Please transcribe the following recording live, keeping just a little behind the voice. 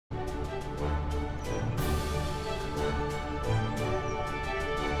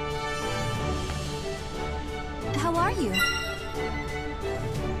are you?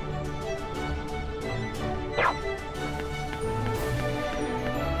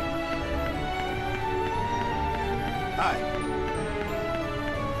 Hi.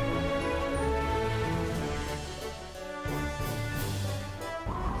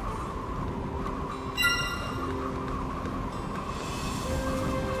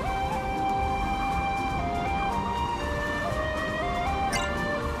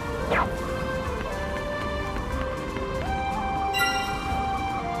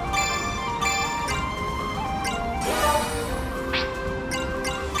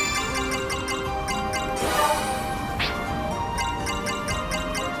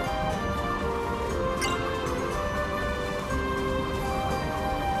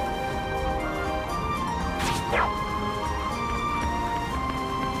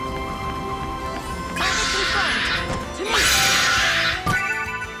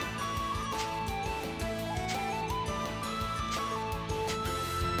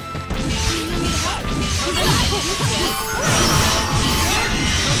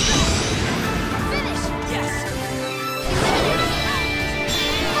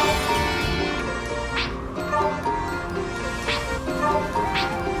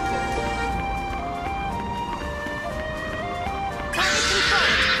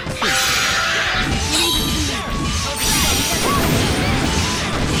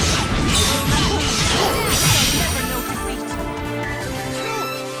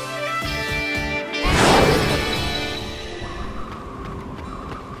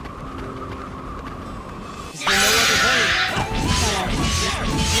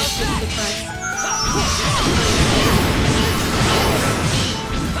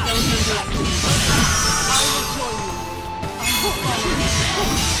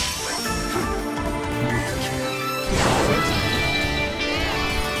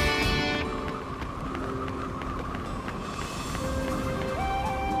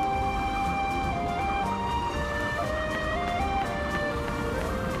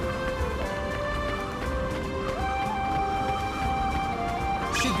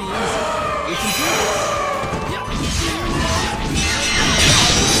 Should be easy. We can do this.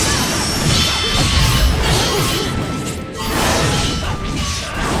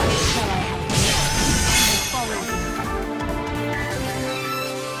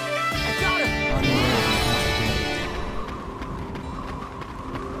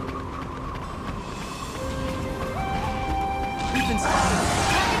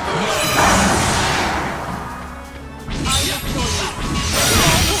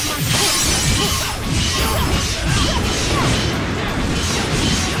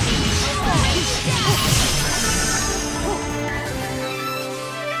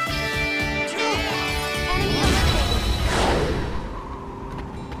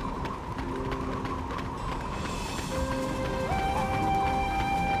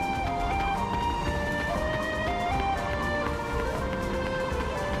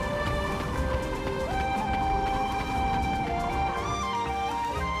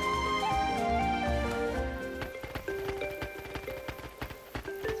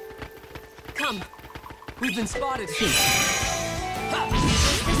 Come. We've been spotted. Is this okay? Broken!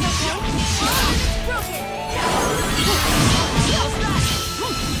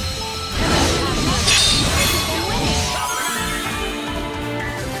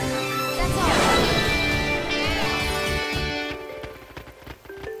 That's all.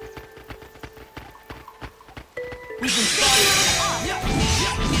 We've been spotted.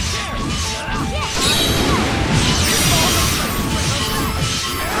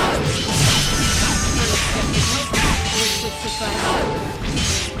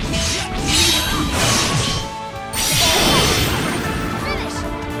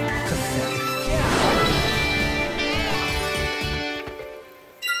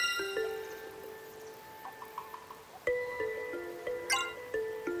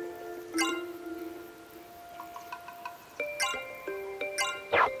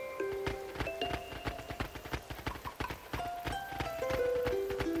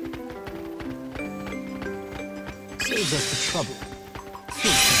 Saves us the trouble.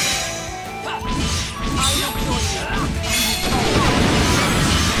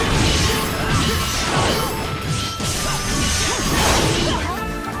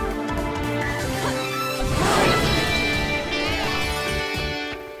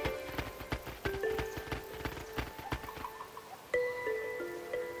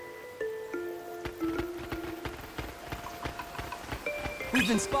 We've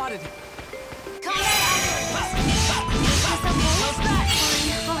been spotted.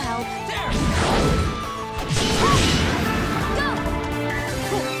 I'll help. Go!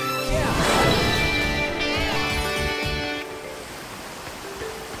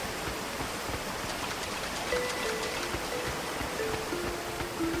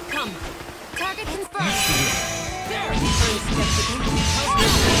 Target confirmed. There! Enemy eliminated.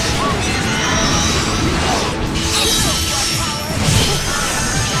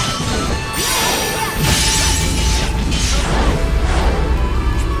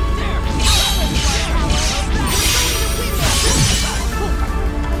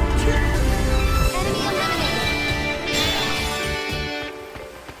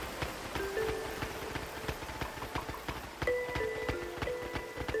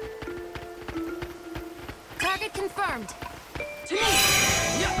 Target confirmed. To me!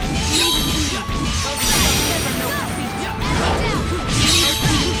 Yeah!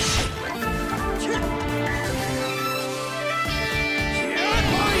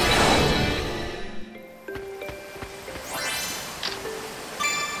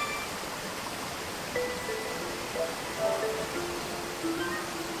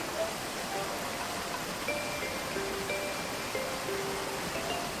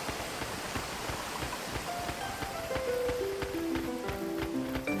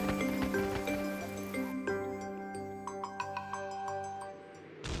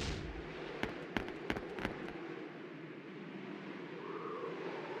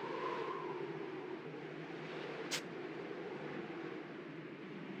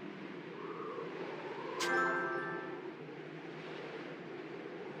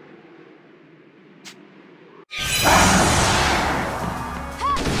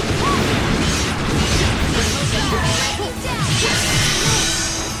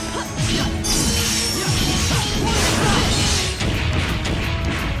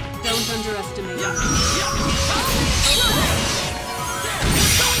 Don't underestimate.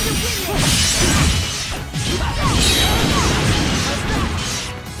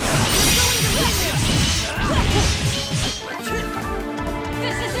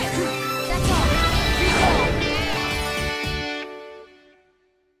 This is it. That's all.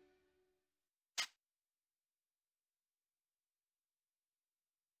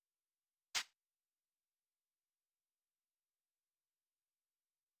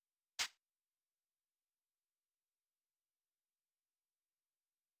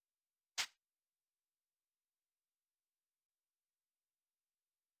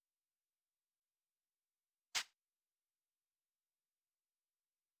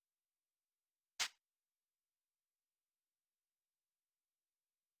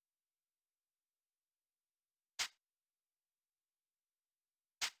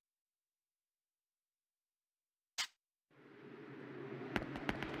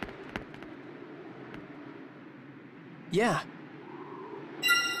 Yeah.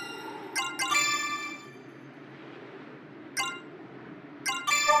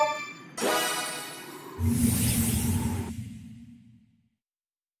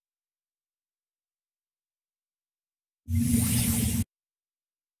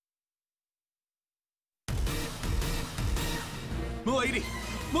 Milady!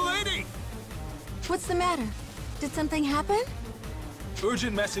 Milady! What's the matter? Did something happen?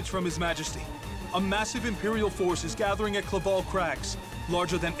 Urgent message from His Majesty. A massive Imperial force is gathering at Claval Crags,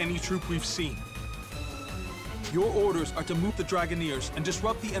 larger than any troop we've seen. Your orders are to move the Dragoneers and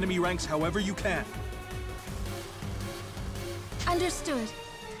disrupt the enemy ranks however you can. Understood.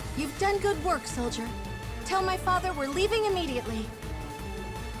 You've done good work, soldier. Tell my father we're leaving immediately.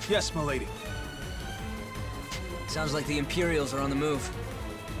 Yes, milady. Sounds like the Imperials are on the move.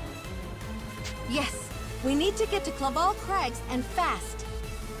 Yes, we need to get to Claval Crags and fast.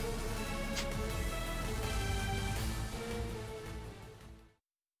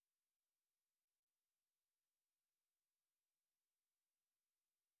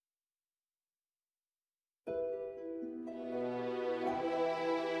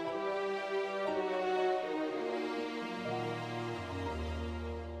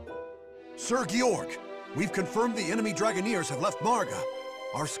 Sir Georg, we've confirmed the enemy Dragoneers have left Marga.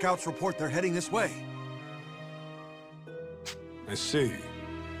 Our scouts report they're heading this way. I see.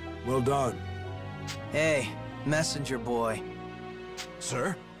 Well done. Hey, messenger boy.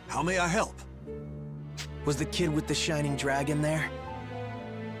 Sir, how may I help? Was the kid with the shining dragon there?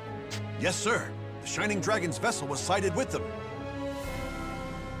 Yes, sir. The Shining Dragon's vessel was sighted with them.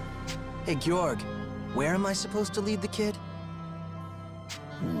 Hey, Georg, where am I supposed to lead the kid?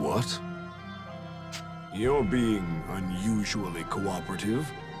 What? You're being unusually cooperative.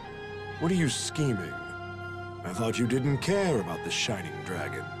 What are you scheming? I thought you didn't care about the Shining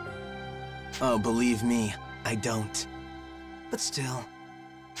Dragon. Oh, believe me, I don't. But still,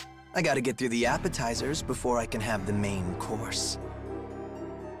 I gotta get through the appetizers before I can have the main course.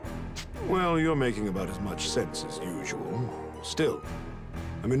 Well, you're making about as much sense as usual. Still,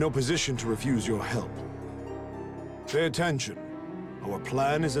 I'm in no position to refuse your help. Pay attention. Our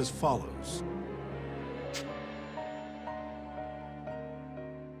plan is as follows. 1.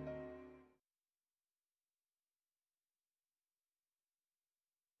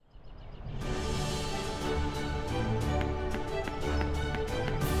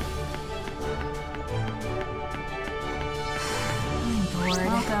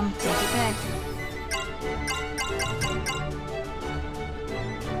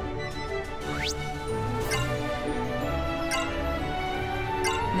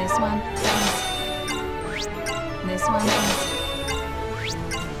 This one. This one.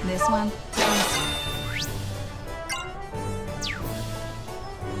 This one.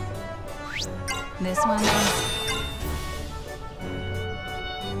 This one.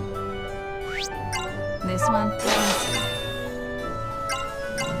 This one.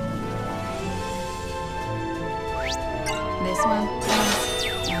 This one.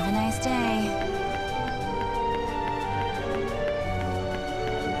 Have a nice day.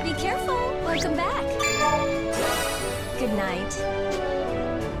 Be careful. Welcome back. Good night.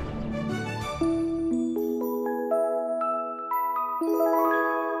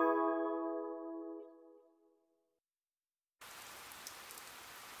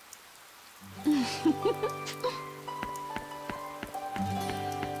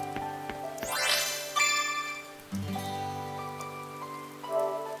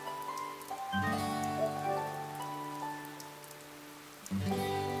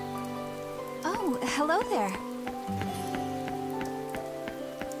 Oh, hello there.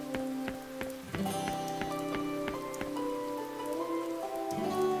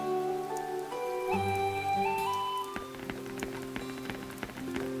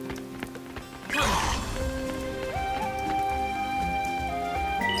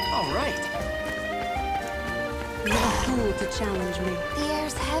 All right. You're a fool to challenge me. The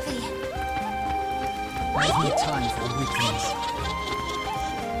air's heavy. There's no time for weakness.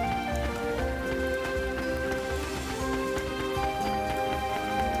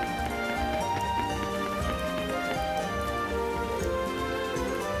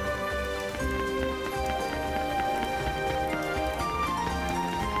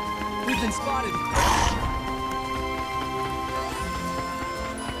 We've been spotted.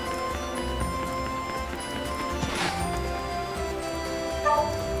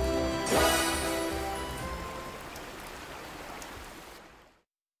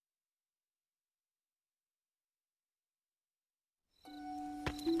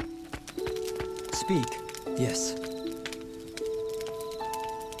 Speak. Yes.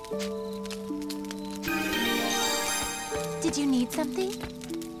 Did you need something?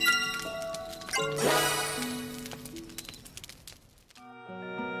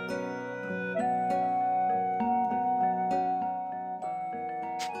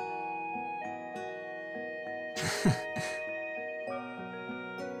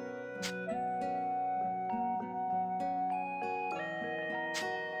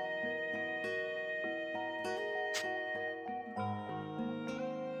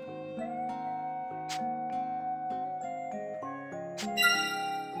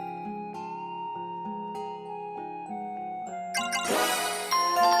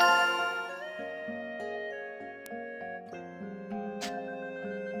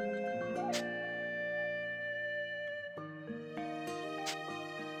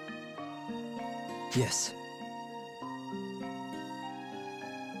 Yes.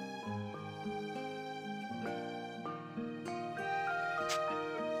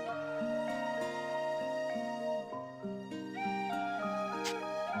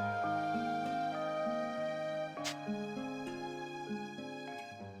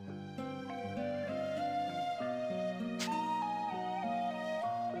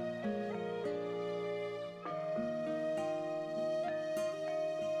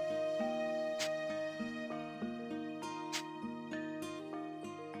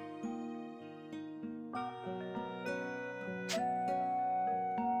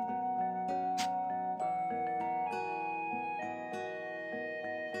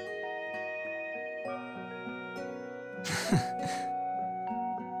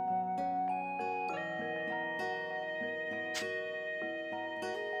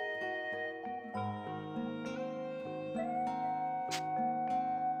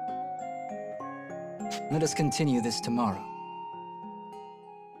 Let us continue this tomorrow.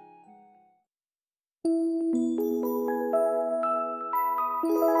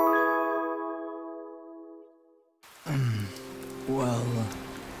 Well...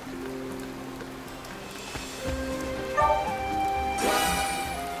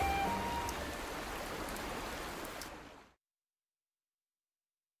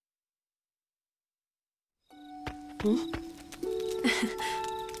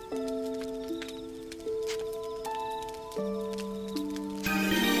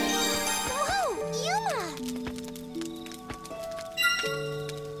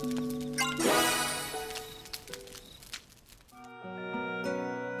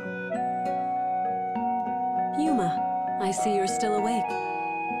 Yuma, I see you're still awake.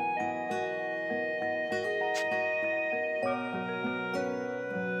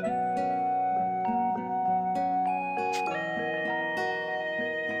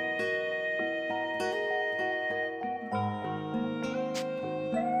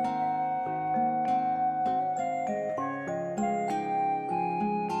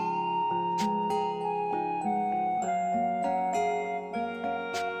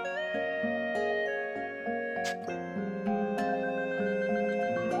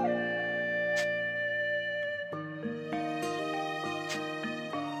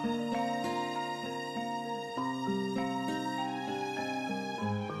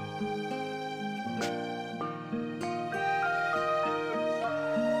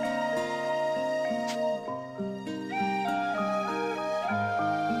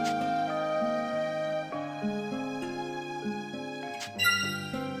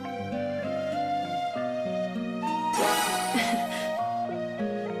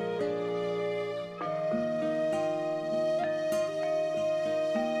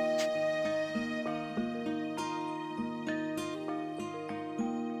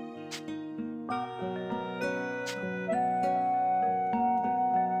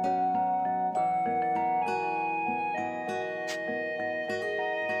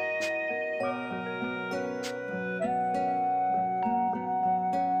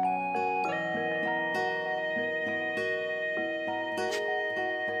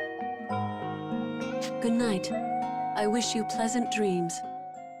 Good night. I wish you pleasant dreams.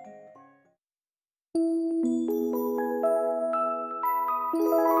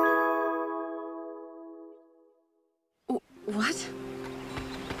 What?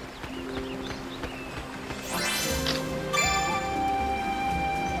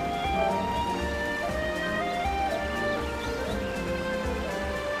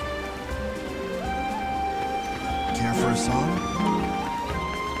 Care for a song?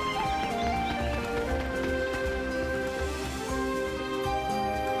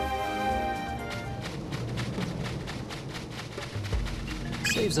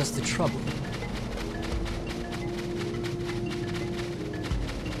 Saves us the trouble.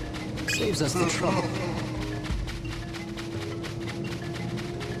 Saves us the trouble.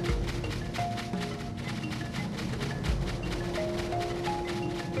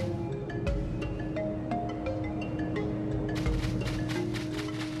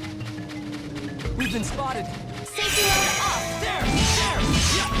 We've been spotted. Safety mode off. There!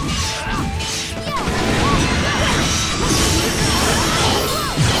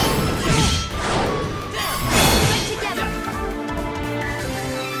 Get together.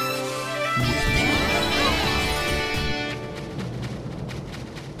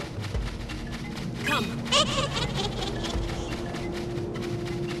 Come!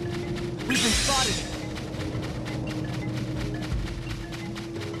 We've been spotted.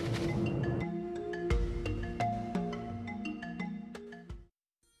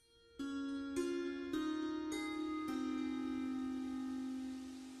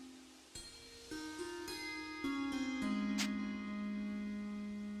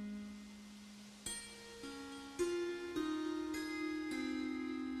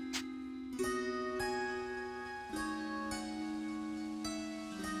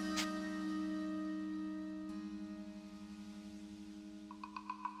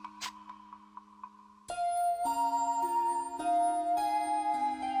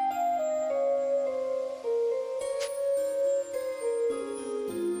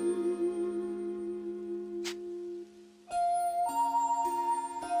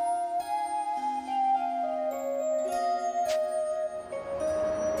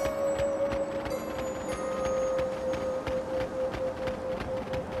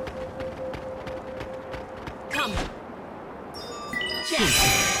 Come. Yes.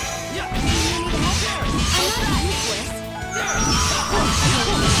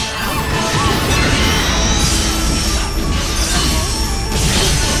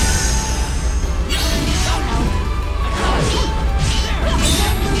 You need help? I'm not useless.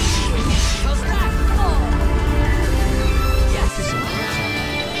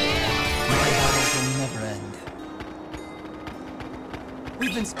 My battles will never end.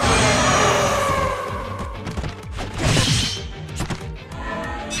 We've been spotted.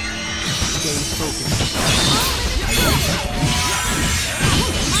 Stay focused.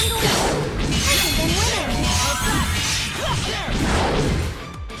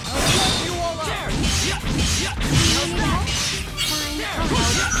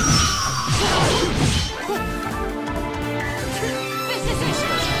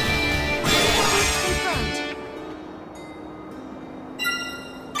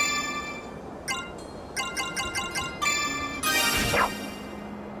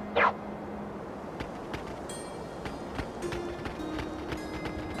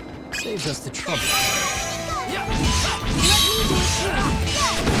 Saves us the trouble.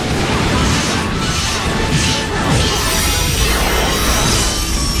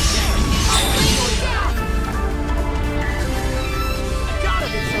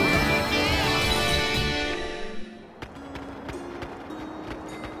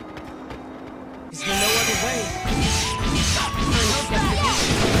 Is there no other way?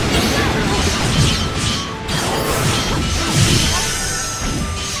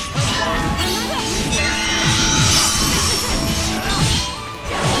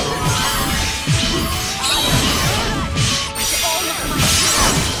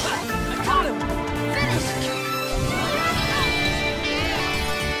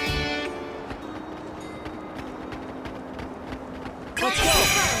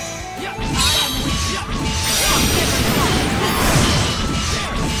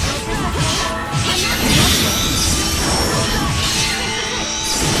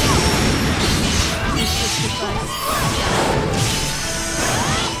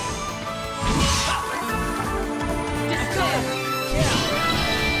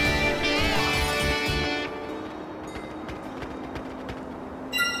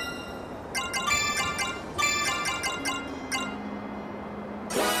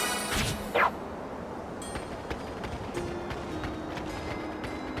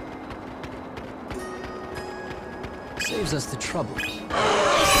 Saves us the trouble. Leave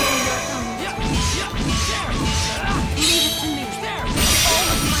it to me. All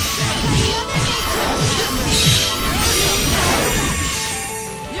of my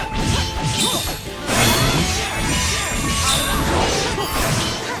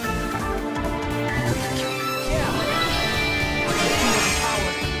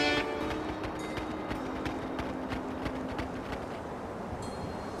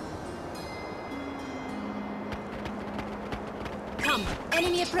Come.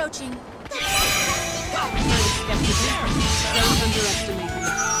 enemy approaching. Don't underestimate me.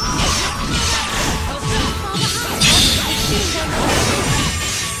 We have prevailed.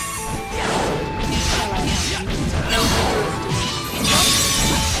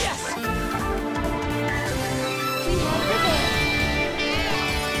 I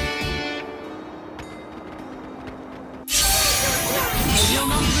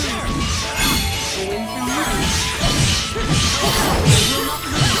will not lose. A win for me.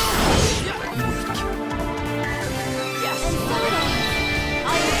 And so it ends.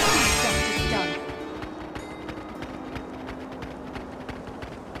 I will see justice done.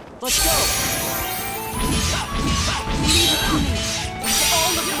 Let's go! Leave it to me.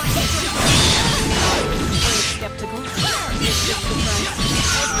 All of my strength. Are you skeptical? Is this the price?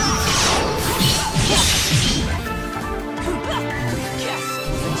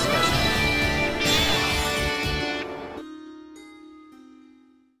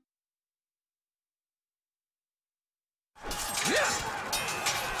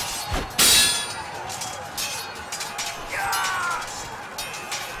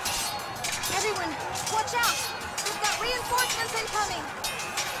 Everyone, watch out! We've got reinforcements incoming!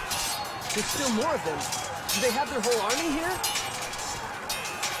 There's still more of them. Do they have their whole army here?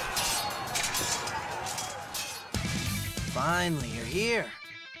 Finally, you're here.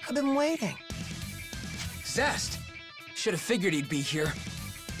 I've been waiting. Zest! Should have figured he'd be here.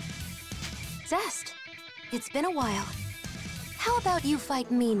 Zest, it's been a while. How about you fight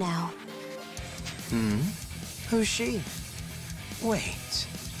me now? Who's she? Wait.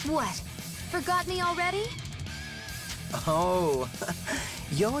 What? Forgot me already? Oh,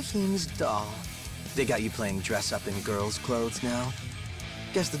 Joachim's doll. They got you playing dress-up in girls' clothes now?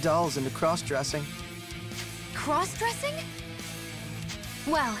 Guess the doll's into cross-dressing. Cross-dressing?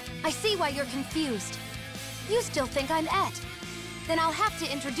 Well, I see why you're confused. You still think I'm Et. Then I'll have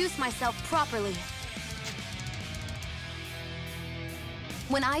to introduce myself properly.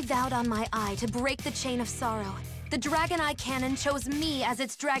 When I vowed on my eye to break the chain of sorrow, the Dragon Eye Cannon chose me as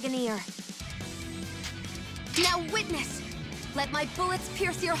its Dragoneer. Now witness! Let my bullets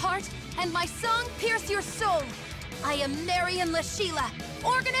pierce your heart, and my song pierce your soul! I am Marion Lashila,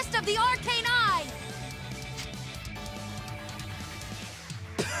 Organist of the Arcane Eye!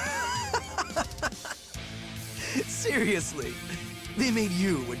 Seriously, they made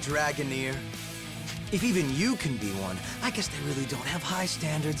you a Dragoneer? If even you can be one, I guess they really don't have high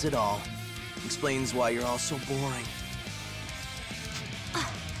standards at all. Explains why you're all so boring.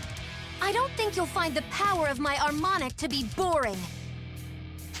 I don't think you'll find the power of my harmonic to be boring.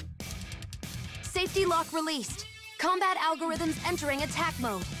 Safety lock released. Combat algorithms entering attack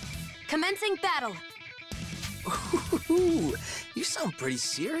mode. Commencing battle. Ooh, you sound pretty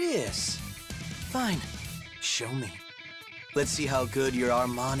serious. Fine, show me. Let's see how good your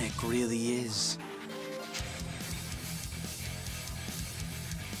harmonic really is.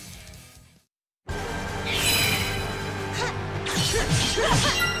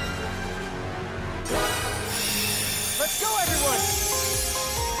 Let's go, everyone!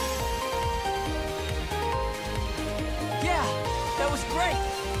 Yeah, that was great!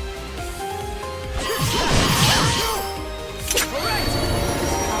 All right!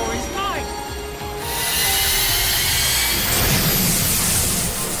 This power is mine!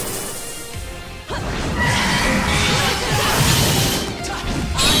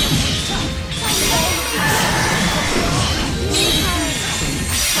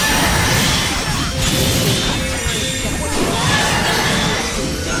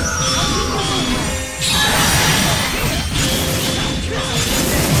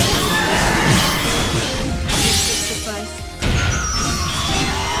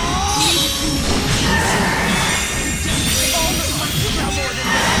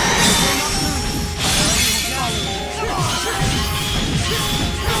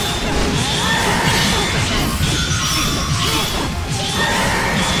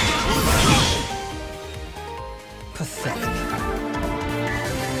 Pathetic.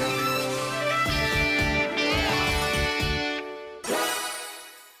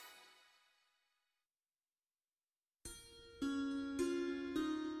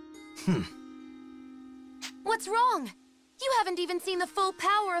 What's wrong? You haven't even seen the full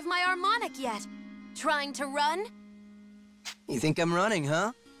power of my harmonic yet. Trying to run? You think I'm running,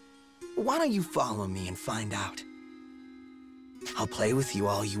 huh? Why don't you follow me and find out? I'll play with you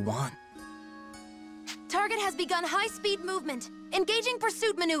all you want. Target has begun high-speed movement. Engaging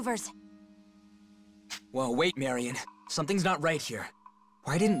pursuit maneuvers. Whoa, wait, Marion. Something's not right here.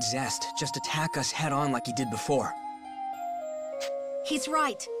 Why didn't Zest just attack us head-on like he did before? He's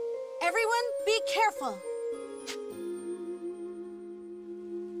right. Everyone, be careful.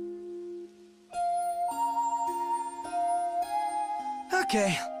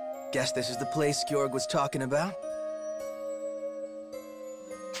 Okay, guess this is the place Georg was talking about.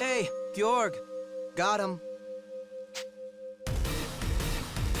 Hey, Georg. Got him.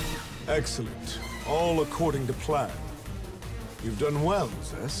 Excellent. All according to plan. You've done well,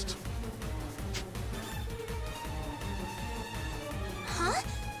 Zest. Huh?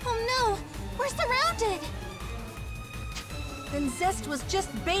 Oh no! We're surrounded! Then Zest was just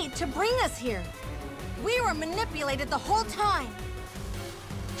bait to bring us here. We were manipulated the whole time.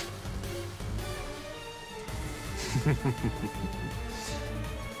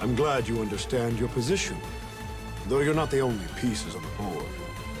 I'm glad you understand your position, though you're not the only pieces on the board.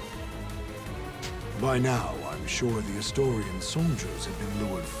 By now, I'm sure the Astorian soldiers have been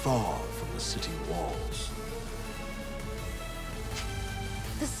lured far from the city walls.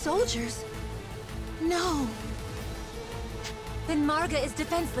 The soldiers? No. Then Marga is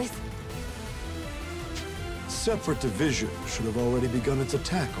defenseless. Separate Division should have already begun its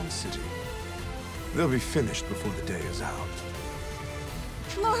attack on the city. They'll be finished before the day is out.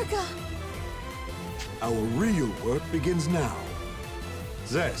 Marga! Our real work begins now.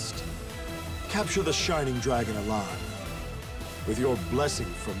 Zest, capture the Shining Dragon alive. With your blessing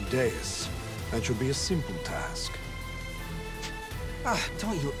from Deus, that should be a simple task.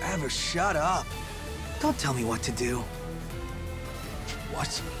 Don't you ever shut up. Don't tell me what to do.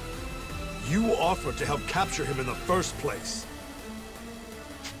 What? You offered to help capture him in the first place.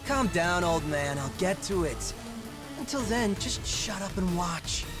 Calm down, old man. I'll get to it. Until then, just shut up and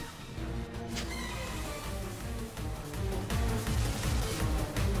watch.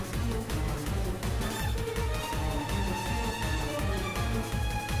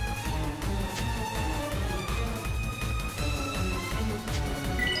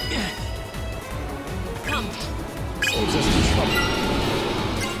 Saves us some trouble.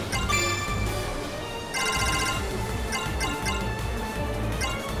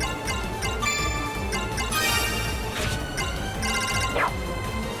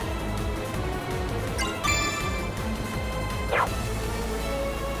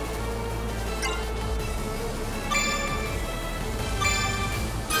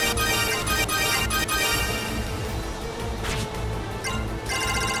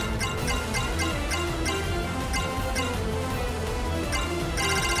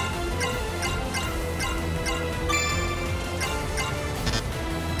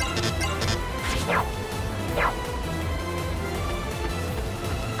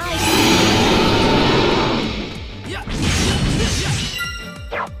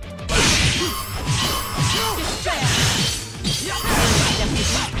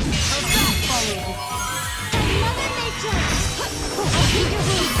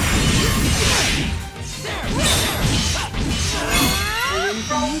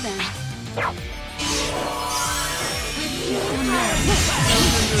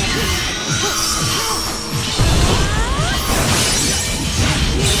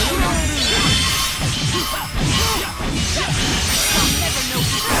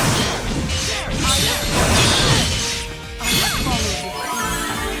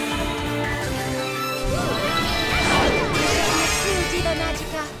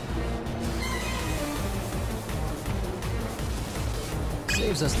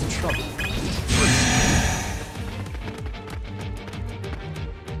 Saves us the trouble.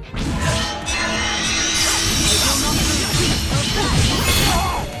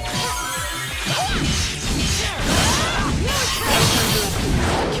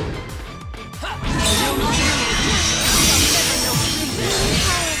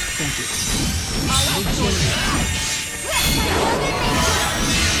 Thank you.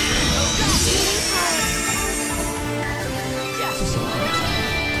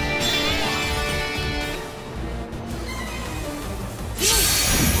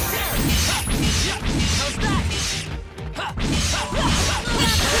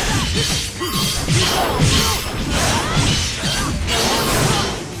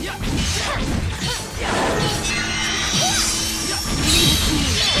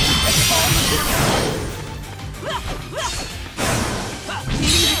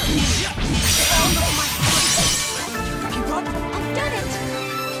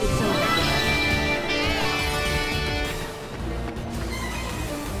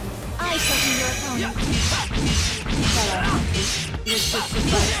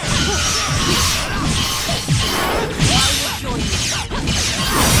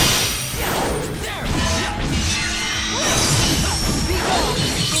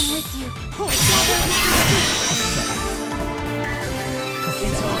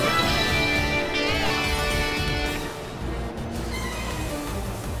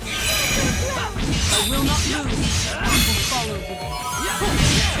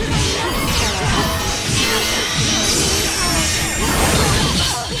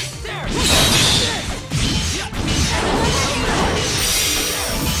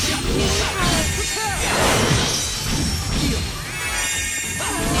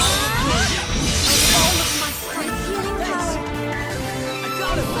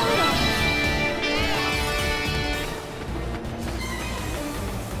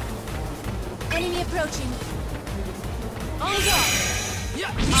 Enemy approaching. On go!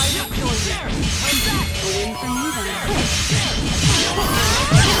 Yeah, I will join you. I'm back! A win for me then.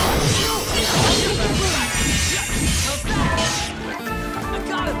 I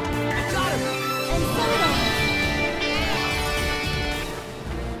got him! I got him! And Soda!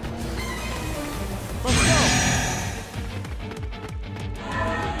 Let's go!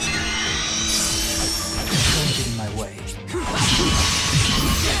 Don't get in my way.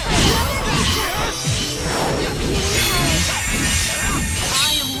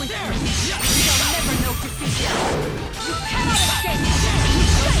 I am with you. You shall never know defeat. You cannot escape.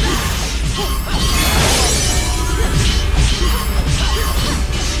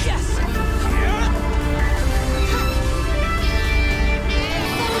 Yes!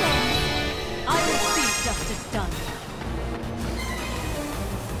 I will see justice done.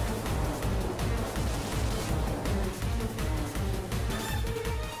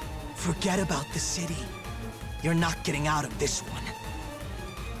 Forget about the city. You're not getting out of this one.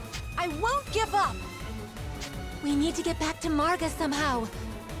 I won't give up. We need to get back to Marga somehow.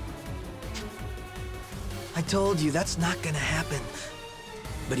 I told you that's not gonna happen.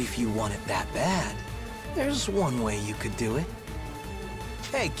 But if you want it that bad, there's one way you could do it.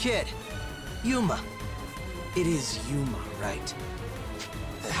 Hey, kid. Yuma. It is Yuma, right?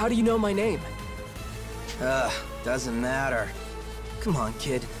 How do you know my name? Doesn't matter. Come on,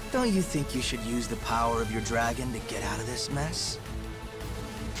 kid. Don't you think you should use the power of your dragon to get out of this mess?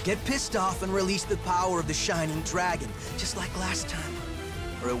 Get pissed off and release the power of the Shining Dragon, just like last time.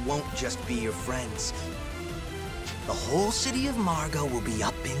 Or it won't just be your friends. The whole city of Marga will be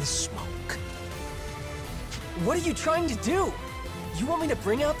up in smoke. What are you trying to do? You want me to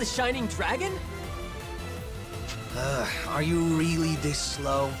bring out the Shining Dragon? Are you really this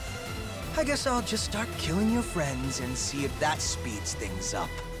slow? I guess I'll just start killing your friends and see if that speeds things up.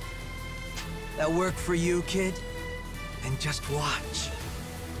 That work for you, kid? Then just watch.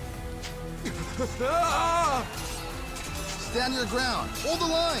 Stand your ground. Hold the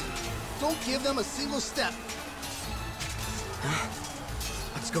line. Don't give them a single step.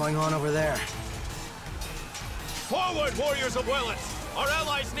 What's going on over there? Forward, warriors of Willets! Our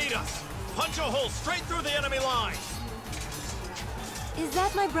allies need us! Punch a hole straight through the enemy line! Is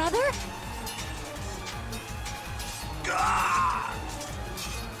that my brother? Gah!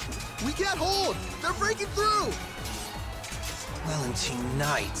 We can't hold! They're breaking through! Valentine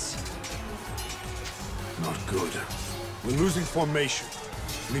Knights. Not good. We're losing formation.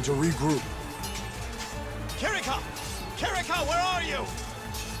 We need to regroup. Kirika! Kirika, where are you?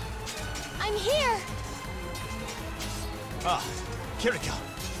 I'm here! Ah, Kirika.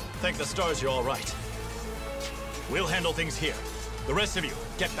 Thank the stars you're all right. We'll handle things here. The rest of you,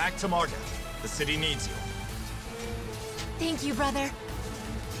 get back to Marga. The city needs you. Thank you, brother.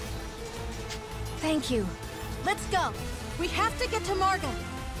 Thank you. Let's go. We have to get to Marga.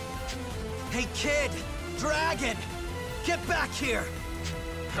 Hey, kid! Dragon! Get back here!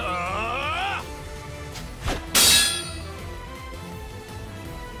 Ah!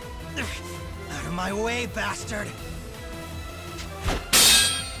 Out of my way, bastard!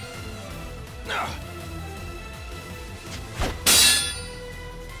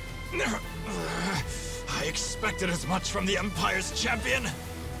 I expected as much from the Empire's champion!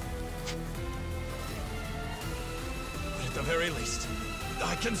 But at the very least,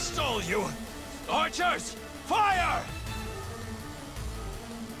 I can stall you! Archers, fire!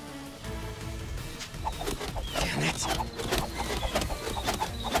 Damn it!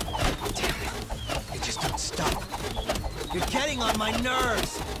 Damn, you just don't stop. You're getting on my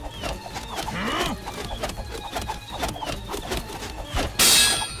nerves! Hmm?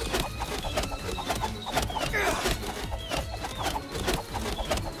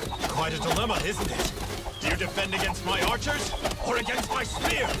 Quite a dilemma, isn't it? Do you defend against my archers, or against my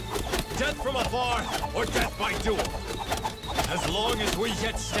spear? death from afar, or death by duel. As long as we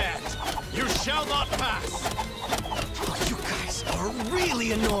yet stand, you shall not pass! Oh, you guys are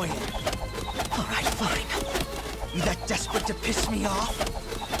really annoying. All right, fine. You that desperate to piss me off?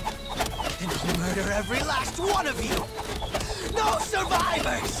 Then I'll murder every last one of you! No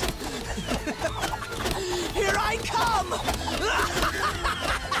survivors! Here I come!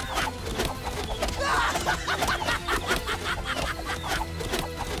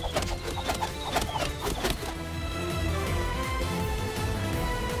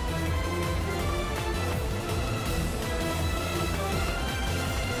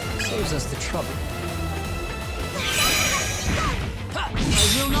 Saves us the trouble. I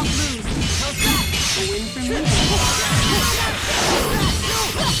will not lose. How's that? A win for me.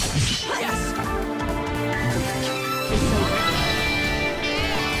 Yes!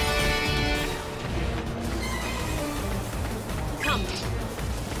 Come.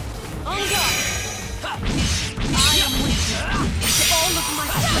 On guard. I am with you. With all of my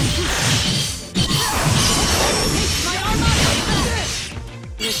strength. My armada!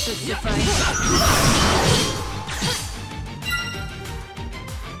 This should suffice.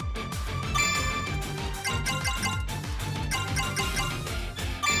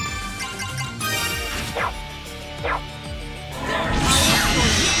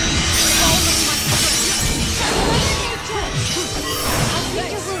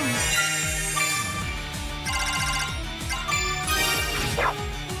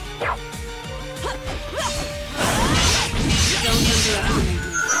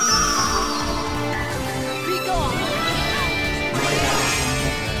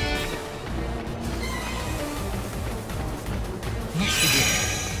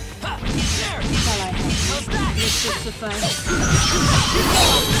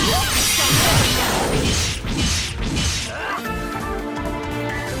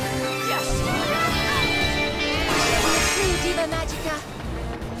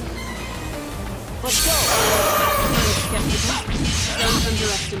 Let's go! Don't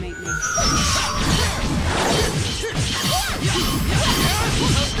underestimate me.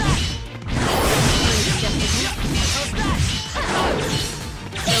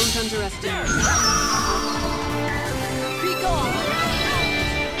 Don't underestimate me. Be gone!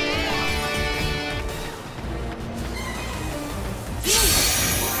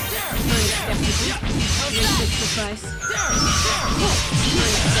 This should suffice.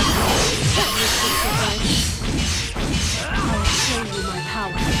 I'll show you my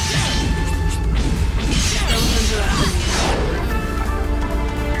power. Don't underestimate me.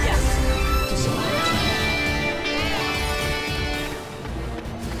 Yes!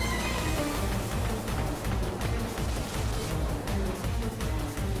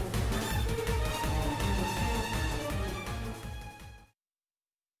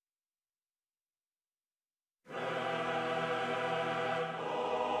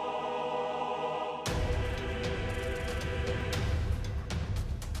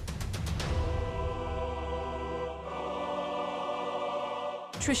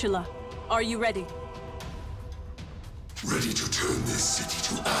 Trishula, are you ready? Ready to turn this city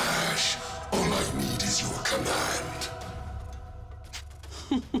to ash. All I need is your command.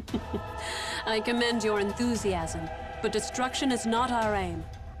 I commend your enthusiasm, but destruction is not our aim.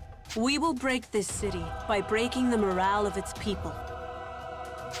 We will break this city by breaking the morale of its people.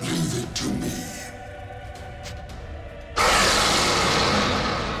 Leave it to me.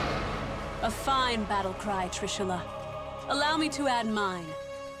 A fine battle cry, Trishula. Allow me to add mine.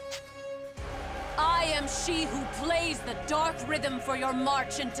 I am she who plays the dark rhythm for your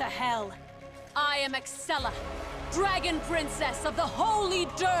march into hell. I am Excella, Dragon Princess of the Holy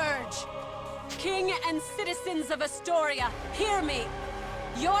Dirge. King and citizens of Astoria, hear me.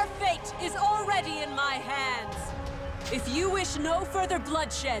 Your fate is already in my hands. If you wish no further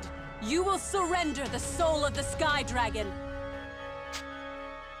bloodshed, you will surrender the soul of the Sky Dragon.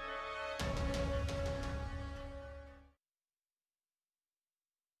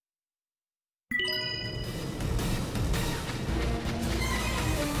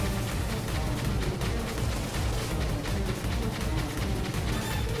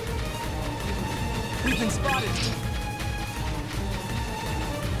 We've been spotted!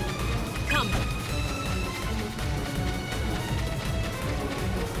 Come.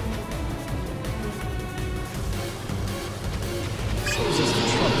 Saves us the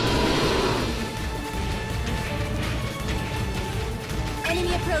trouble.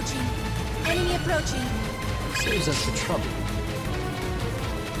 Enemy approaching. Enemy approaching. Saves us the trouble.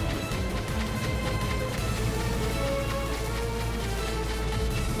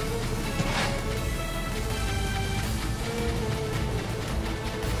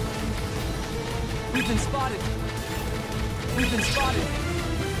 We've been spotted. We've been spotted.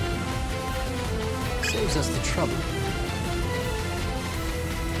 Saves us the trouble.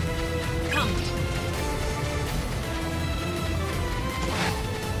 Come.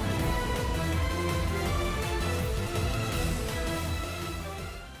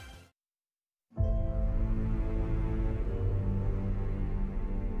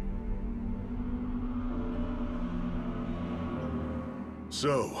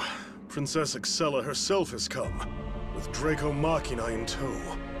 So, Princess Excella herself has come, with Draco Machina in tow.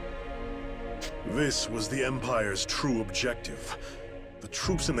 This was the Empire's true objective. The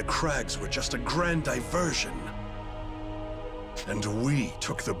troops in the crags were just a grand diversion. And we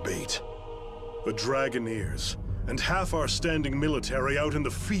took the bait. The Dragoneers, and half our standing military out in the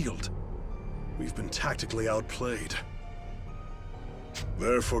field. We've been tactically outplayed.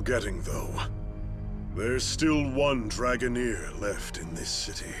 They're forgetting, though. There's still one Dragoneer left in this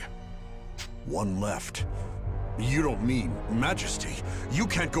city. One left? You don't mean Majesty? You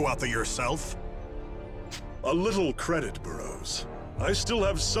can't go out there yourself? A little credit, Burroughs. I still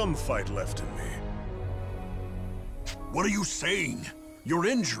have some fight left in me. What are you saying? Your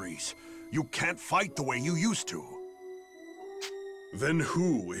injuries. You can't fight the way you used to. Then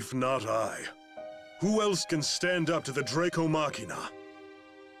who, if not I? Who else can stand up to the Draco Machina?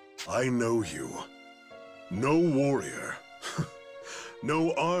 I know you. No warrior,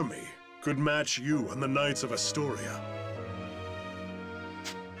 no army could match you and the Knights of Astoria.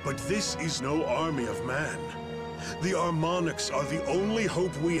 But this is no army of man. The Armonics are the only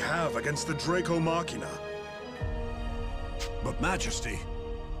hope we have against the Draco Machina. But Majesty...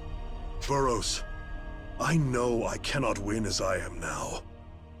 Burroughs, I know I cannot win as I am now,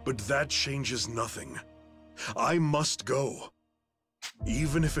 but that changes nothing. I must go.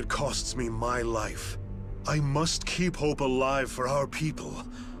 Even if it costs me my life. I must keep hope alive for our people.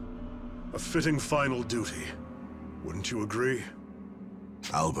 A fitting final duty. Wouldn't you agree?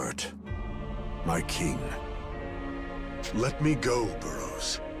 Albert, my king. Let me go,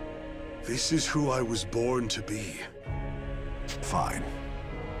 Burroughs. This is who I was born to be. Fine.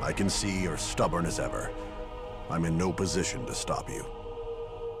 I can see you're stubborn as ever. I'm in no position to stop you.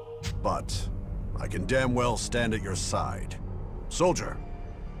 But I can damn well stand at your side. Soldier.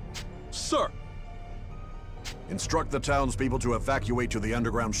 Sir! Instruct the townspeople to evacuate to the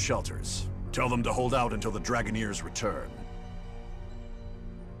underground shelters. Tell them to hold out until the Dragoneers return.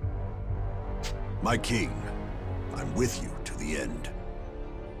 My king, I'm with you to the end.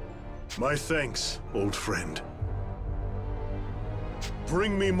 My thanks, old friend.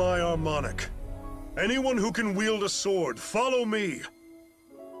 Bring me my harmonic. Anyone who can wield a sword, follow me.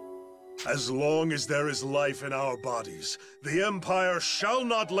 As long as there is life in our bodies, the Empire shall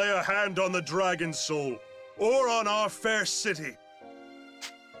not lay a hand on the dragon soul. Or on our fair city.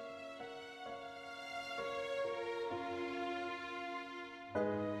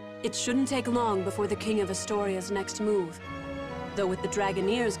 It shouldn't take long before the King of Astoria's next move. Though with the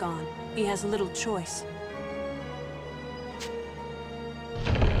Dragoneers gone, he has little choice.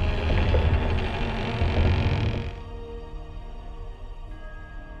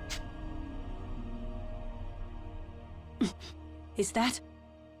 Is that?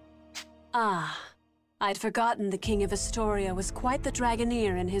 Ah. I'd forgotten the King of Astoria was quite the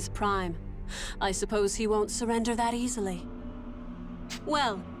Dragoneer in his prime. I suppose he won't surrender that easily.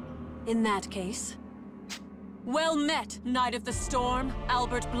 Well, in that case... Well met, Knight of the Storm,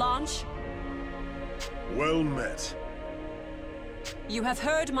 Albert Blanche. Well met. You have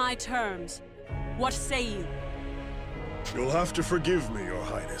heard my terms. What say you? You'll have to forgive me, Your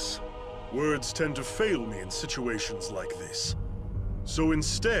Highness. Words tend to fail me in situations like this. So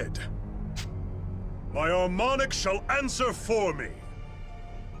instead... my harmonic shall answer for me!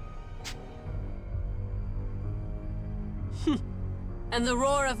 And the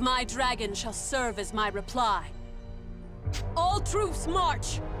roar of my dragon shall serve as my reply. All troops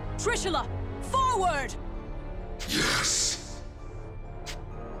march! Trishula, forward! Yes!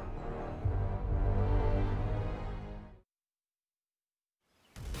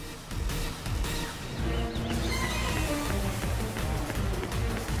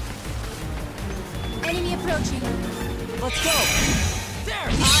 Enemy approaching. Let's go! There!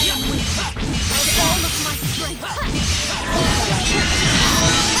 I am weak! With all of my strength!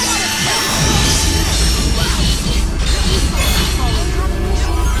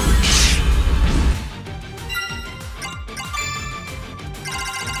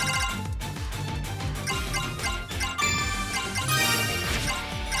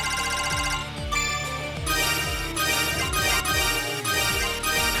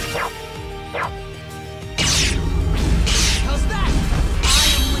 How's that?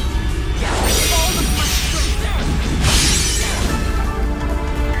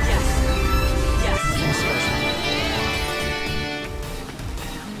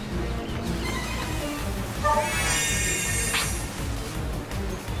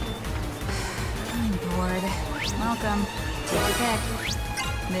 board. Welcome. Take your pick.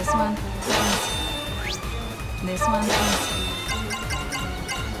 This one, thanks. This one, thanks.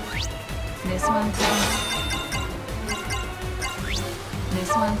 This one, thanks. This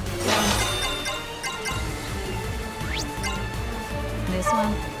one, thanks. This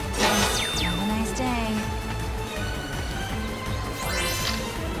one, thanks. Have a nice day.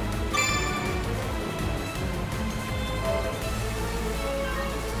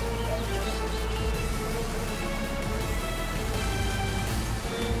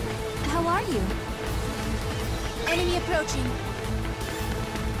 How are you? Enemy approaching.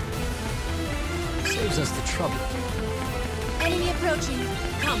 Saves us the trouble. Enemy approaching.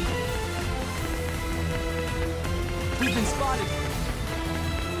 Come. We've been spotted.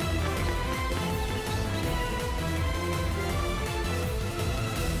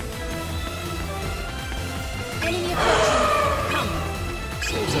 Enemy approaching. Come.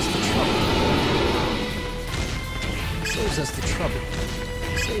 Saves us the trouble. Saves us the trouble.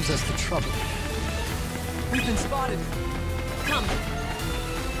 Saves us the trouble. We've been spotted. Come.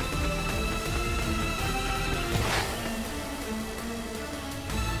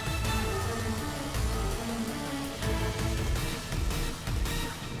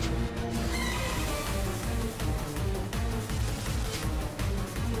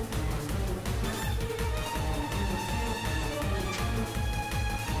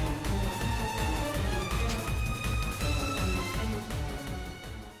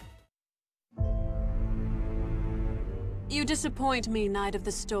 You disappoint me, Knight of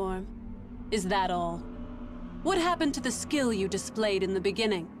the Storm. Is that all? What happened to the skill you displayed in the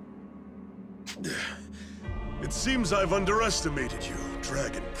beginning? It seems I've underestimated you,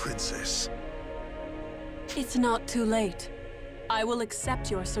 Dragon Princess. It's not too late. I will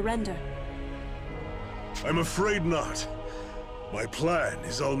accept your surrender. I'm afraid not. My plan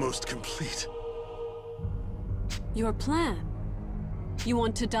is almost complete. Your plan? You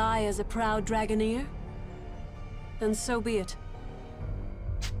want to die as a proud Dragoneer? Then so be it.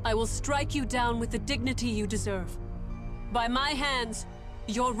 I will strike you down with the dignity you deserve. By my hands,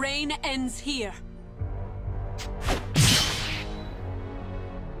 your reign ends here.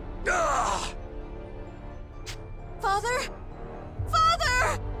 Ah! Father?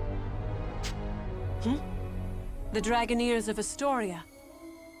 Father! The Dragoneers of Astoria.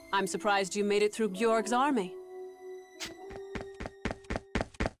 I'm surprised you made it through Georg's army.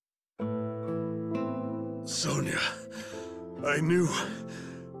 Sonia, I knew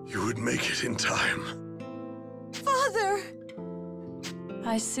you would make it in time. Father!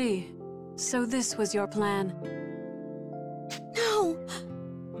 I see. So this was your plan. No!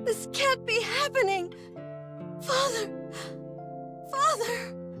 This can't be happening! Father!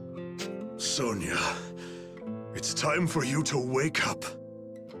 Father! Sonia, it's time for you to wake up.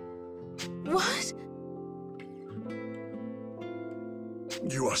 What?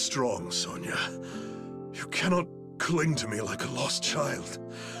 You are strong, Sonia. You cannot cling to me like a lost child.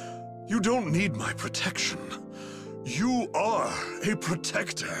 You don't need my protection. You are a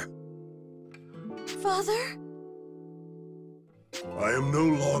protector. Father? I am no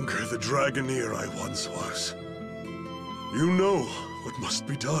longer the Dragoneer I once was. You know what must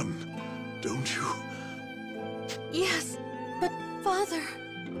be done, don't you? Yes, but Father...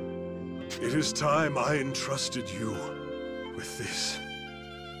 It is time I entrusted you with this.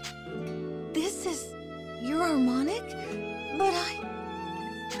 This is your harmonic? But I...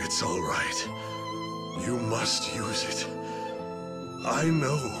 It's all right. You must use it. I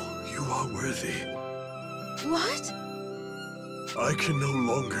know you are worthy. What? I can no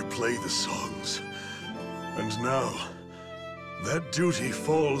longer play the songs. And now, that duty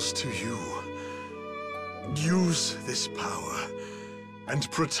falls to you. Use this power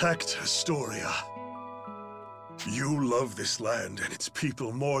and protect Astoria. You love this land and its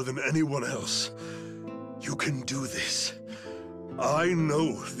people more than anyone else. You can do this. I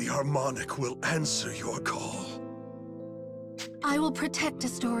know the harmonic will answer your call. I will protect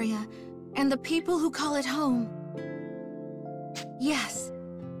Astoria and the people who call it home. Yes,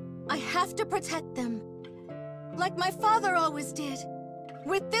 I have to protect them. Like my father always did.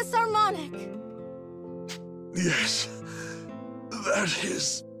 With this harmonic. Yes, that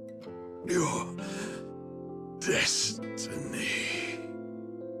is your destiny.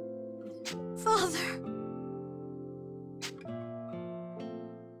 Father.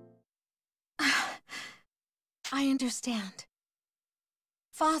 I understand.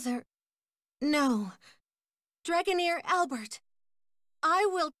 Father, no. Dragoneer Albert, I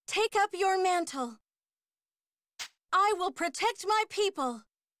will take up your mantle. I will protect my people.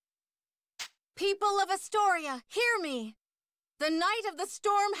 People of Astoria, hear me. The Knight of the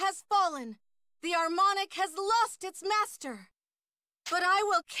Storm has fallen. The harmonic has lost its master. But I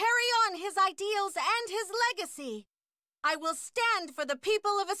will carry on his ideals and his legacy. I will stand for the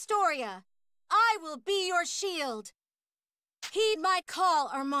people of Astoria. I will be your shield. Heed my call,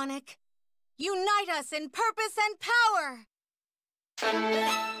 harmonic. Unite us in purpose and power.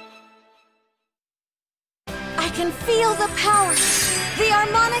 I can feel the power. The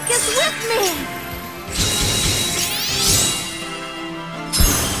harmonic is with me.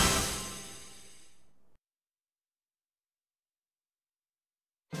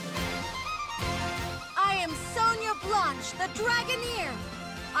 The Dragoneer!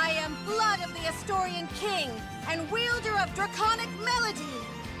 I am blood of the Astorian King and wielder of draconic melody!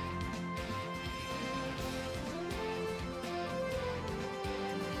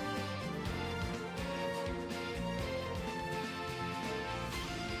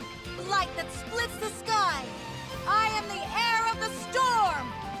 Light that splits the sky! I am the heir of the storm!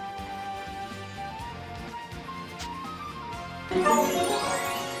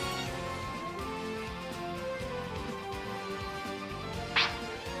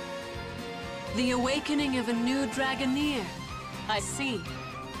 The awakening of a new Dragoneer. I see.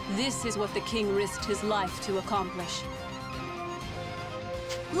 This is what the king risked his life to accomplish.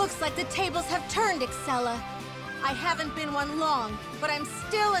 Looks like the tables have turned, Excella. I haven't been one long, but I'm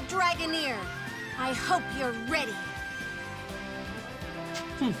still a Dragoneer. I hope you're ready.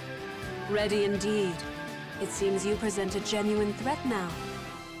 Ready indeed. It seems you present a genuine threat now.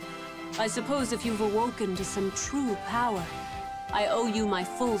 I suppose if you've awoken to some true power, I owe you my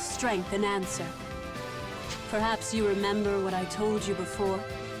full strength and answer. Perhaps you remember what I told you before?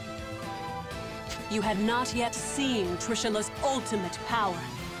 You had not yet seen Trishula's ultimate power.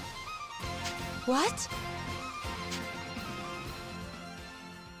 What?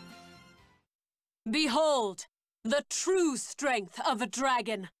 Behold, the true strength of a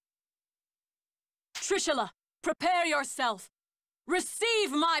dragon. Trishula, prepare yourself.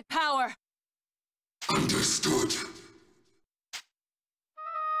 Receive my power. Understood.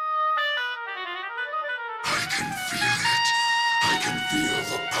 I can feel it. I can feel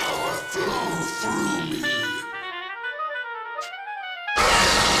the power flow through me.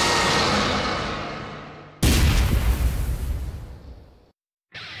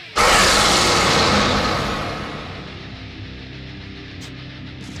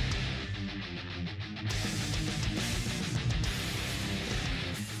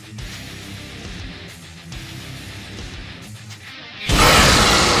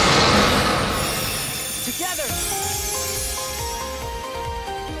 Together!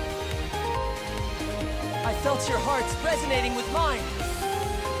 I felt your hearts resonating with mine.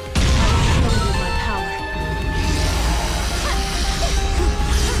 I will show you my power.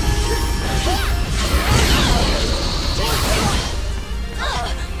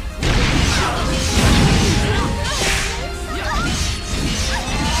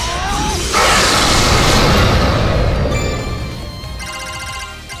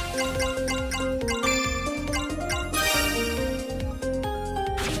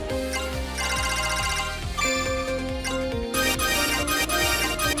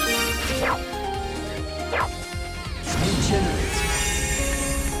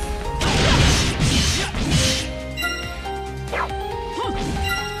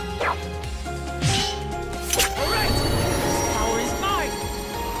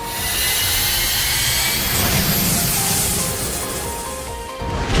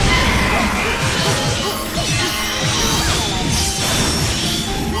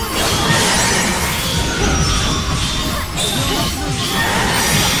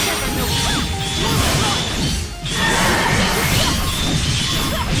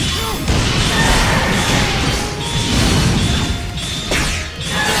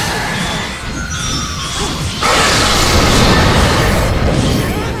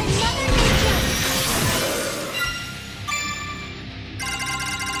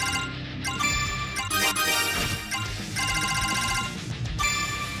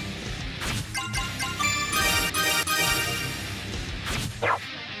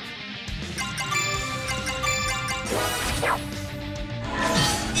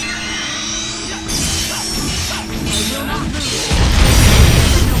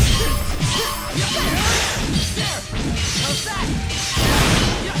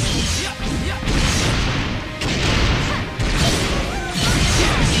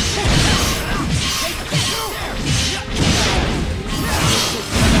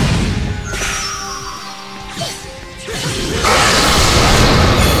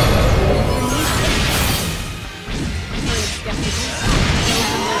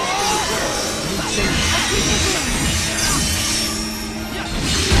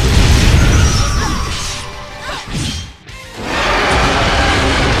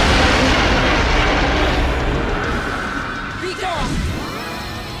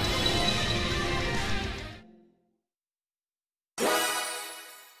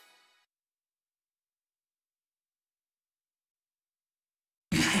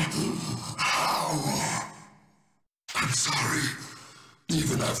 sorry,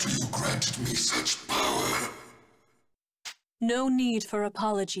 even after you granted me such power. No need for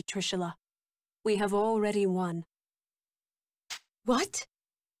apology, Trishula. We have already won. What?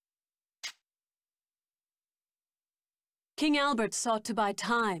 King Albert sought to buy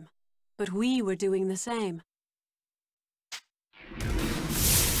time, but we were doing the same.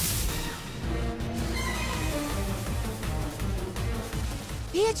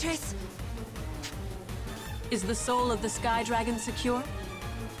 Beatrice! Is the soul of the Sky Dragon secure?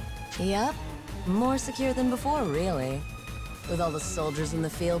 Yep. More secure than before, really. With all the soldiers in the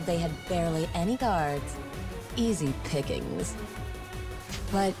field, they had barely any guards. Easy pickings.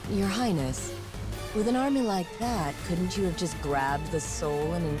 But, Your Highness, with an army like that, couldn't you have just grabbed the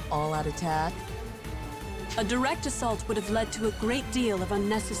soul in an all-out attack? A direct assault would have led to a great deal of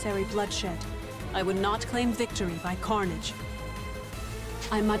unnecessary bloodshed. I would not claim victory by carnage.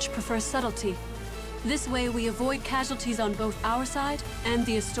 I much prefer subtlety. This way we avoid casualties on both our side and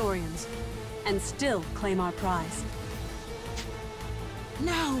the Astorians, and still claim our prize.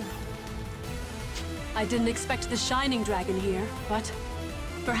 No! I didn't expect the Shining Dragon here, but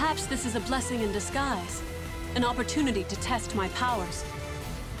perhaps this is a blessing in disguise. An opportunity to test my powers.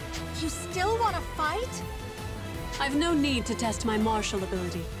 You still want to fight? I've no need to test my martial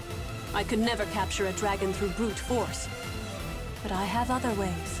ability. I could never capture a dragon through brute force. But I have other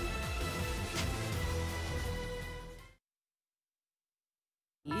ways.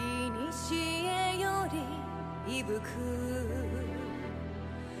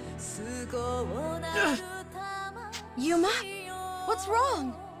 Yuma? What's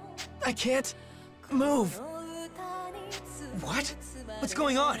wrong? I can't move. What? What's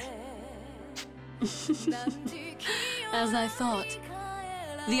going on? As I thought.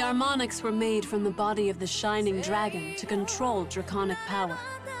 The harmonics were made from the body of the Shining Dragon to control draconic power.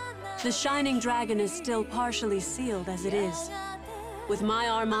 The Shining Dragon is still partially sealed as it is. With my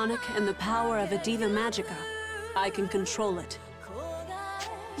harmonic and the power of a Diva Magica, I can control it.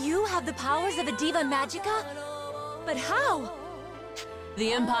 You have the powers of a Diva Magica? But how?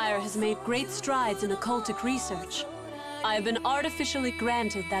 The Empire has made great strides in occultic research. I have been artificially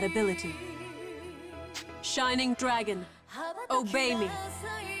granted that ability. Shining Dragon, obey me.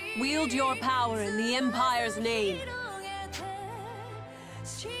 Wield your power in the Empire's name.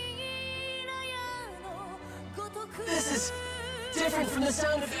 This is different from the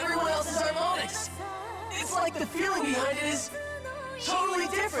sound of everyone else's harmonics. It's like the feeling behind it is totally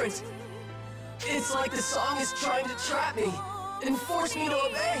different. It's like the song is trying to trap me and force me to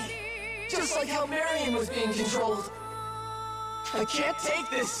obey. Just like how Marion was being controlled. I can't take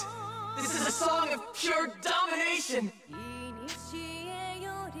this. This is a song of pure domination.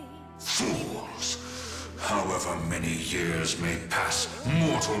 Fools! However many years may pass,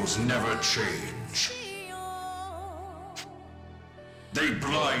 mortals never change. They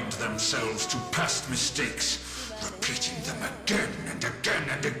blind themselves to past mistakes, repeating them again and again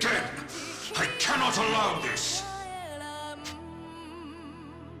and again. I cannot allow this!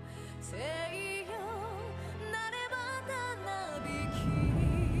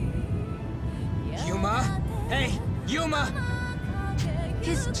 Yuma? Hey, Yuma!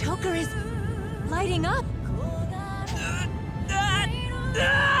 His choker is lighting up.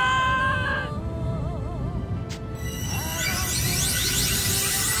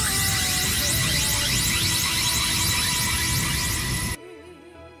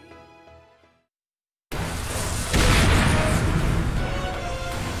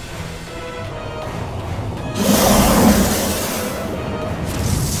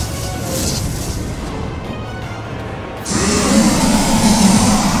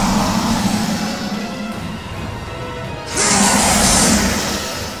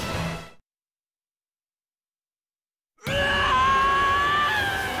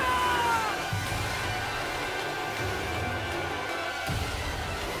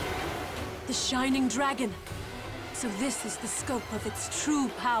 The Shining Dragon. So this is the scope of its true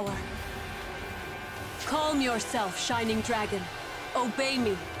power. Calm yourself, Shining Dragon. Obey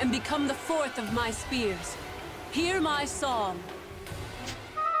me and become the fourth of my spears. Hear my song.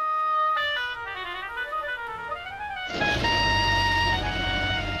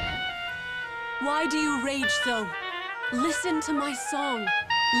 Why do you rage so? Listen to my song.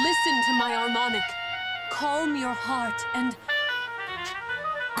 Listen to my harmonic. Calm your heart and...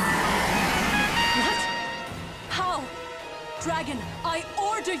 What? How? Dragon, I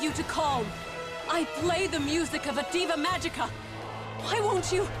order you to calm. I play the music of a Diva Magica. Why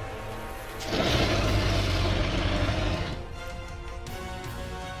won't you?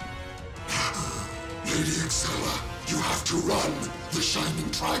 Lady Excella, you have to run. The Shining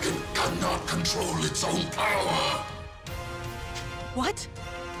Dragon cannot control its own power. What?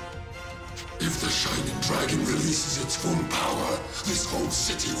 If the Shining Dragon releases its full power, this whole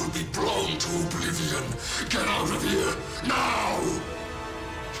city will be blown to oblivion. Get out of here, now!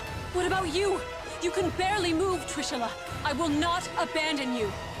 What about you? You can barely move, Trishula. I will not abandon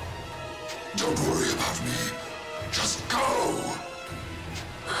you. Don't worry about me. Just go!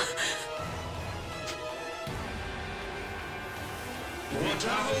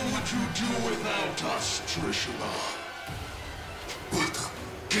 Whatever would you do without us, Trishula? What the?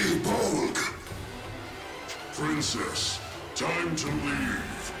 Gaybolg! Princess, time to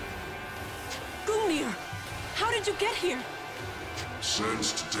leave. Gungnir, how did you get here?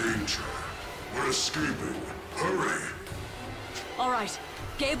 Sensed danger. We're escaping. Hurry! All right.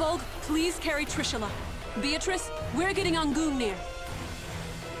 Gaybolg, please carry Trishula. Beatrice, we're getting on Gungnir.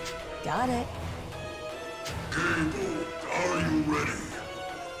 Got it. Gaybolg, are you ready?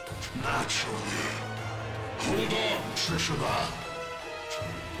 Naturally. Hold on, Trishula.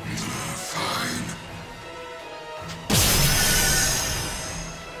 Fine.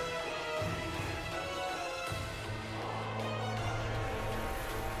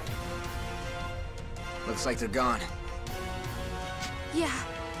 Looks like they're gone. Yeah,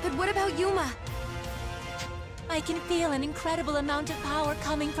 but what about Yuma? I can feel an incredible amount of power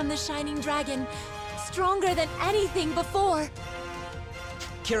coming from the Shining Dragon. Stronger than anything before.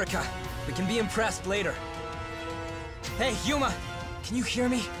 Kirika, we can be impressed later. Hey, Yuma! Can you hear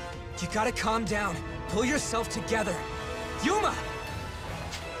me? You gotta calm down. Pull yourself together. Yuma!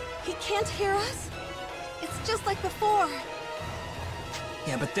 He can't hear us? It's just like before.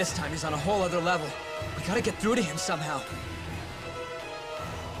 Yeah, but this time he's on a whole other level. We gotta get through to him somehow.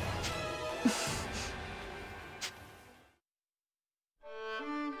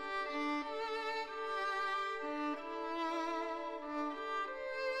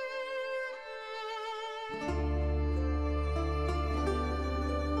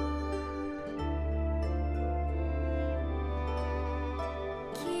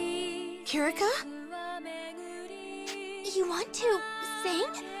 Kirika? You want to sing?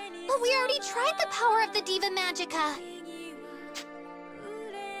 But we already tried the power of the Diva Magica.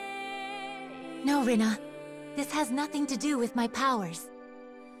 No, Rina. This has nothing to do with my powers.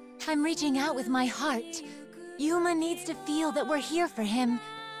 I'm reaching out with my heart. Yuma needs to feel that we're here for him.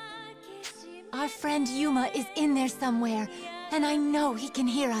 Our friend Yuma is in there somewhere, and I know he can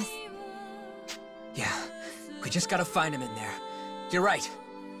hear us. Yeah, we just gotta find him in there. You're right.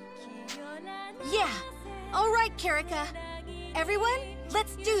 Yeah. All right, Kirika. Everyone,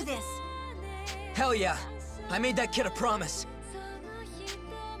 let's do this. Hell yeah. I made that kid a promise.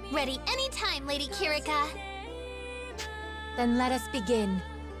 Ready anytime, Lady Kirika. Then let us begin.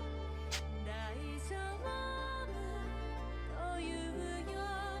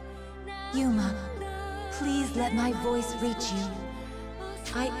 Yuma, please let my voice reach you.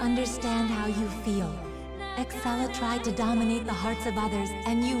 I understand how you feel. Excella tried to dominate the hearts of others,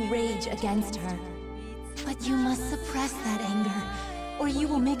 and you rage against her. But you must suppress that anger, or you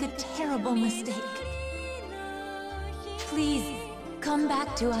will make a terrible mistake. Please, come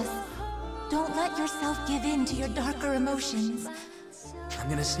back to us. Don't let yourself give in to your darker emotions. I'm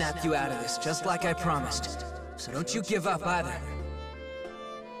gonna snap you out of this, just like I promised. So don't you give up either.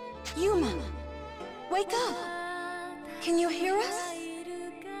 Yuma, wake up. Can you hear us?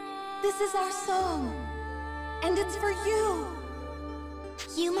 This is our song. And it's for you!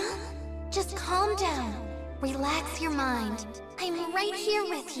 Yuma, just calm down. Relax your mind. I'm right here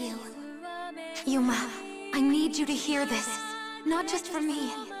with you. Yuma, I need you to hear this. Not just for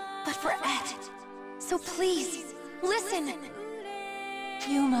me, but for Ed. So please, listen!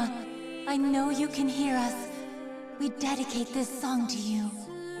 Yuma, I know you can hear us. We dedicate this song to you.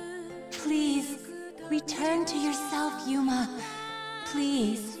 Please, return to yourself, Yuma.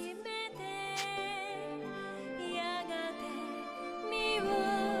 Please.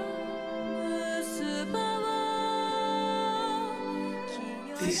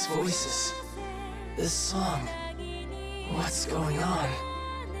 These voices, this song, what's going on?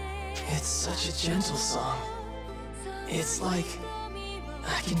 It's such a gentle song. It's like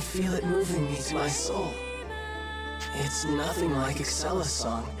I can feel it moving me to my soul. It's nothing like Excella's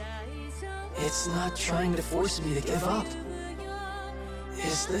song. It's not trying to force me to give up.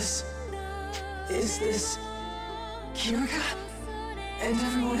 Is this Kirika and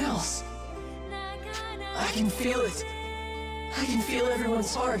everyone else? I can feel it. I can feel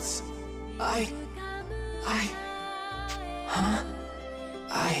everyone's hearts.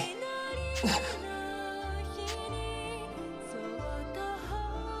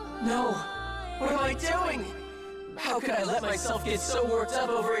 No! What am I doing? How could I let myself get so worked up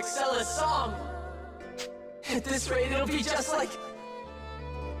over Excella's song? At this rate, it'll be just like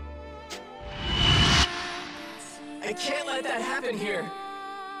I can't let that happen here.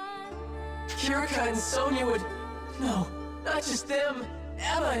 Kirika and Sonia would... No, not just them.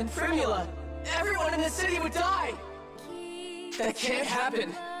 Emma and Primula. Everyone in the city would die. That can't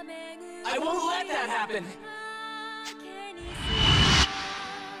happen. I won't let that happen.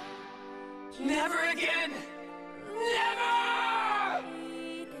 Never again! Never!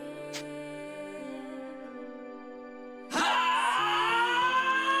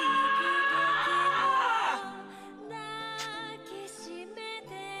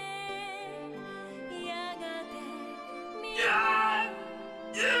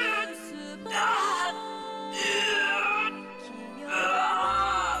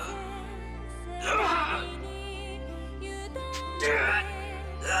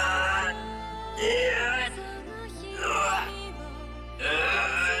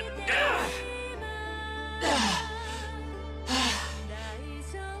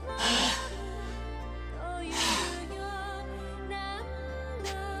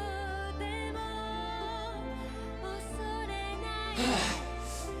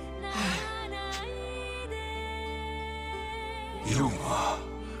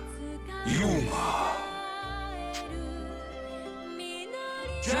 Yuma.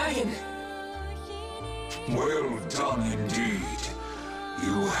 Dragon! Well done indeed.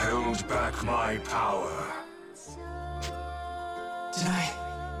 You held back my power. Did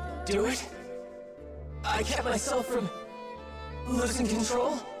I do it? I kept myself from losing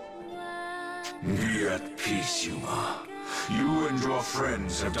control? Be at peace, Yuma. You and your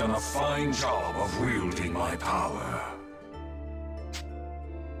friends have done a fine job of wielding my power.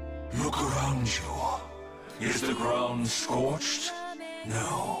 Look around you. Is the ground scorched?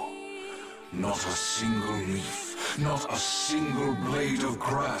 No. Not a single leaf, not a single blade of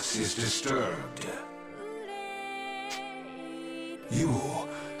grass is disturbed. You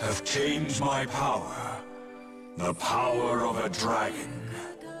have tamed my power. The power of a dragon.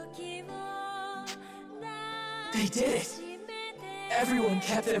 They did it! Everyone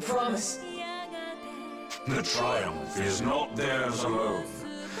kept their promise. The triumph is not theirs alone.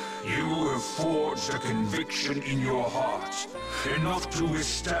 You have forged a conviction in your heart, enough to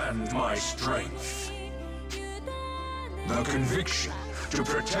withstand my strength. The conviction to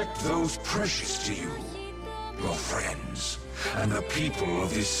protect those precious to you, your friends, and the people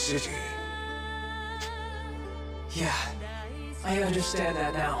of this city. Yeah, I understand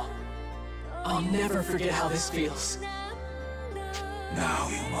that now. I'll never forget how this feels. Now,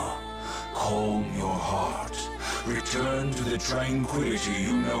 Yuma, calm your heart. Return to the tranquility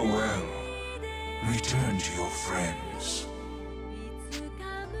you know well. Return to your friends.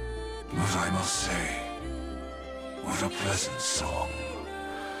 But I must say, what a pleasant song.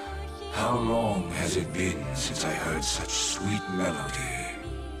 How long has it been since I heard such sweet melody?